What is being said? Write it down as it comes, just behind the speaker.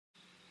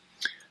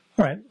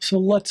All right, so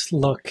let's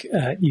look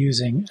at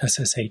using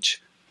SSH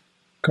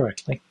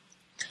correctly.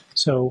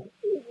 So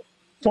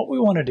what we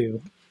want to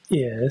do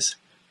is,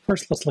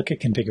 first let's look at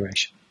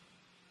configuration.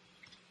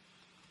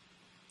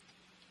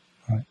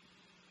 All right.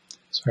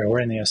 Sorry,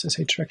 we're in the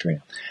SSH directory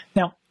now.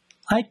 Now,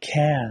 I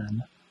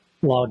can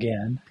log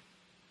in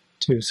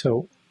to,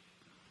 so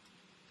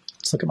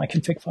let's look at my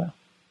config file.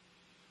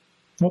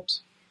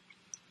 Whoops.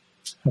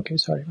 Okay,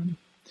 sorry, Ronnie.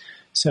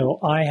 So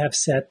I have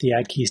set the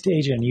add keys to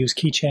agent and use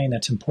keychain.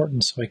 That's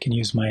important so I can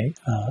use my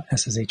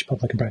SSH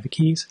public and private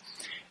keys.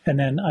 And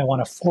then I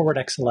want to forward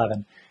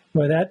X11.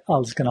 Well, that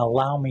is going to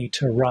allow me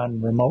to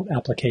run remote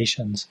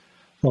applications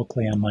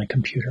locally on my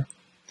computer.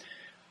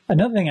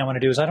 Another thing I want to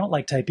do is I don't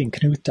like typing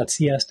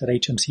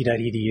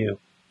knuth.cs.hmc.edu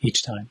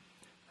each time,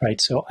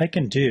 right? So I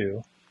can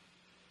do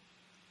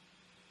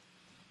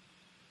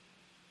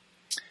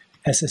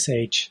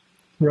SSH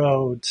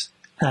roads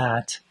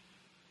at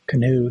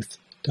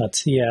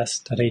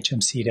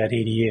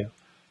knuth.cs.hmc.edu,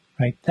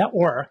 right? That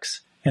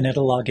works, and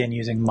it'll log in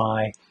using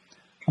my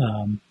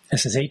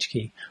SSH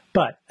key,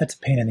 but that's a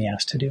pain in the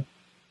ass to do,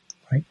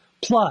 right?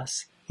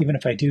 Plus, even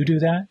if I do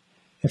that,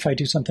 if I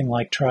do something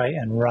like try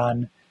and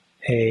run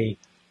a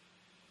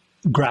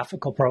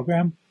graphical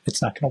program, it's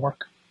not going to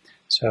work.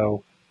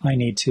 So I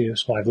need to,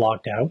 so I've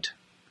logged out.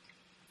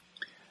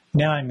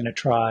 Now I'm going to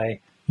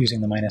try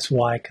using the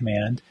 -y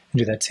command and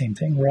do that same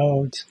thing,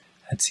 roads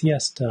at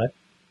cs.knuth.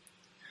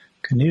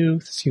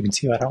 So you can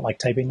see I don't like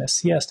typing this,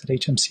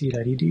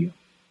 cs.hmc.edu.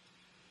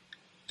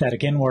 That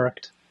again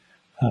worked.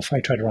 If I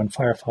try to run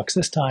Firefox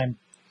this time,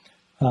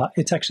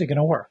 it's actually going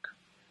to work.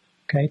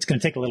 Okay, it's going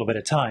to take a little bit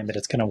of time, but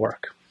it's going to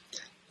work.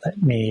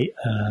 Let me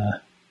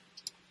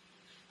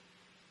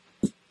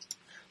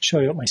show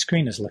you what my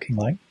screen is looking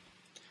like.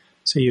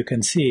 So you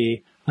can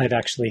see I've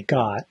actually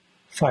got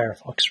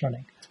Firefox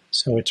running.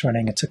 So it's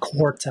running, it's a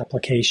Quartz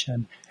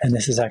application, and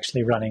this is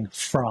actually running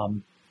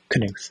from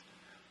Knuth.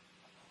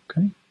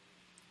 Okay,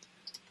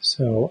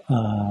 so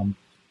and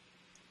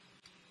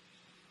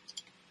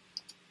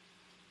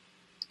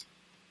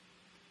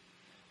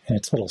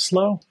it's a little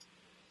slow.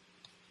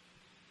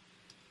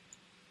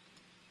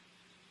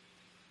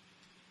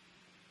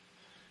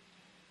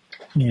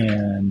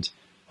 And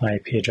my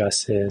IP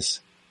address is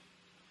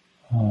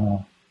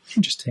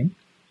interesting.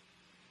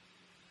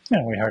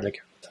 No, we hardly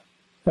care about that.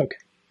 Okay.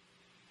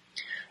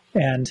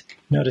 And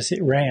notice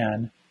it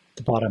ran at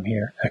the bottom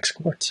here,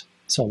 X-Quartz.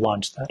 So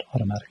launch that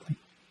automatically.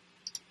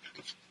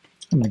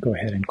 I'm going to go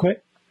ahead and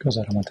quit because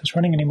I don't want this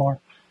running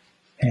anymore.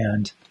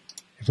 And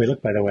if we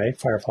look, by the way,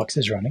 Firefox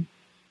is running.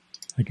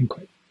 I can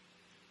quit.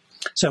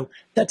 So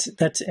that's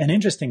an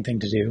interesting thing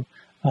to do.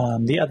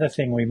 The other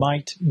thing we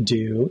might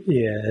do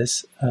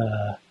is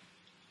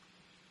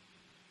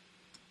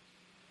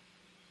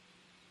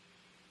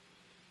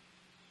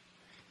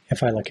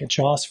if I look at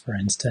JAWS, for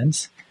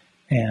instance,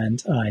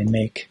 and I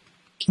make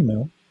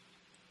Kimu,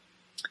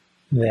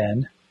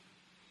 then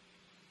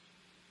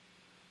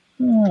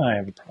I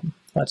have a problem.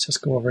 Let's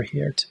just go over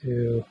here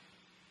to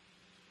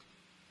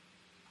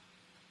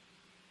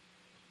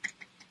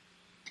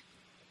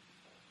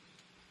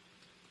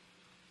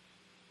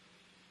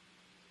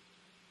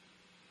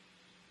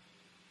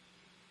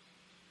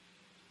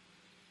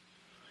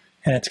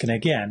and it's going to,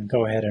 again,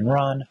 go ahead and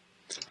run,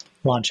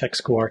 launch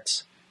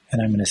X-Quartz,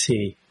 and I'm going to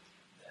see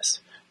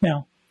this.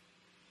 Now,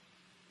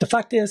 the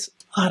fact is,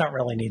 I don't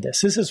really need this.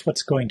 This is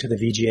what's going to the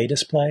VGA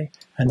display,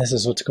 and this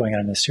is what's going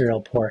on in the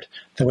serial port.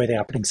 The way the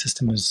operating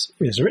system is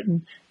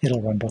written, it'll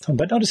run both of them.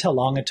 But notice how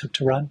long it took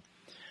to run.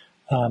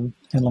 And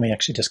let me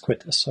actually just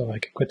quit this. So I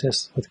can quit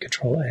this with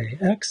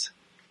Control-A-X.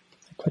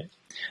 I quit it.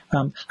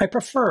 I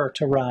prefer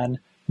to run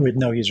with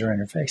no user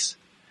interface.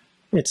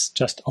 It's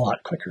just a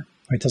lot quicker.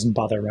 It doesn't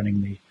bother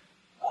running the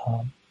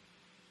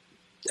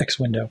X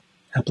window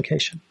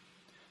application.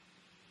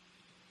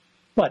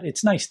 But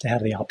it's nice to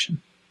have the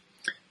option.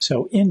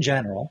 So in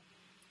general,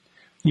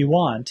 you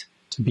want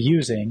to be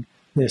using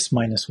this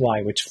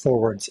 -y, which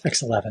forwards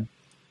X11.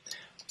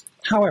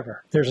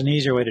 However, there's an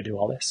easier way to do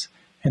all this.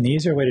 And the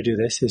easier way to do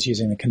this is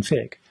using the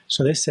config.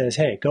 So this says,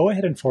 hey, go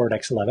ahead and forward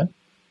X11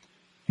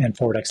 and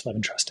forward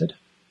X11 trusted.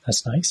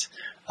 That's nice.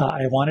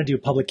 I want to do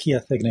public key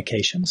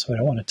authentication, so I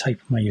don't want to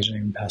type my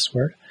username and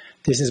password.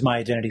 This is my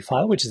identity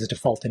file, which is the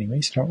default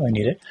anyway, so I don't really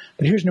need it.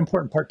 But here's an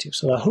important part too.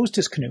 So the host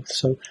is Knuth.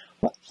 So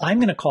what I'm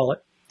going to call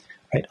it,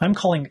 right, I'm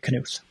calling it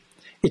Knuth.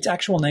 Its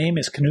actual name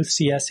is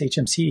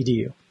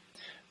knuth.cs.hmc.edu.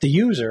 The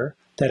user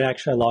that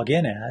actually I log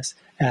in as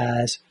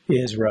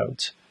is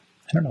Rhodes.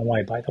 I don't know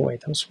why, by the way,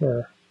 those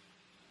were,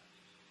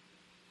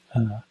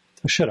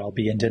 those should all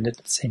be indented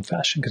in the same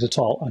fashion because it's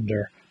all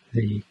under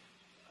the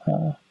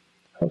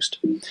host.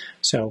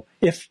 So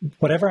if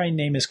whatever I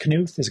name is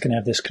Knuth is going to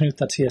have this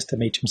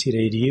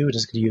knuth.cs.hmc.edu, it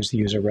is going to use the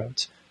user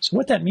Rhodes. So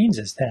what that means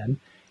is then,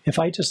 if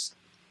I just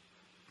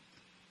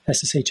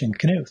SSH in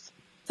Knuth,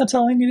 that's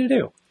all I need to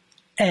do.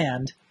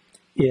 And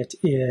it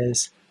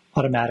is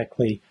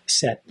automatically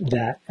set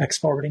that X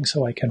forwarding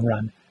so I can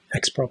run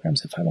X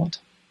programs if I want.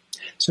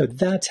 So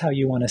that's how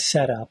you want to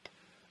set up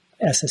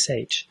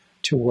SSH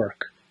to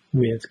work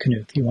with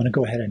Knuth. You want to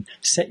go ahead and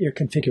set your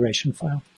configuration file.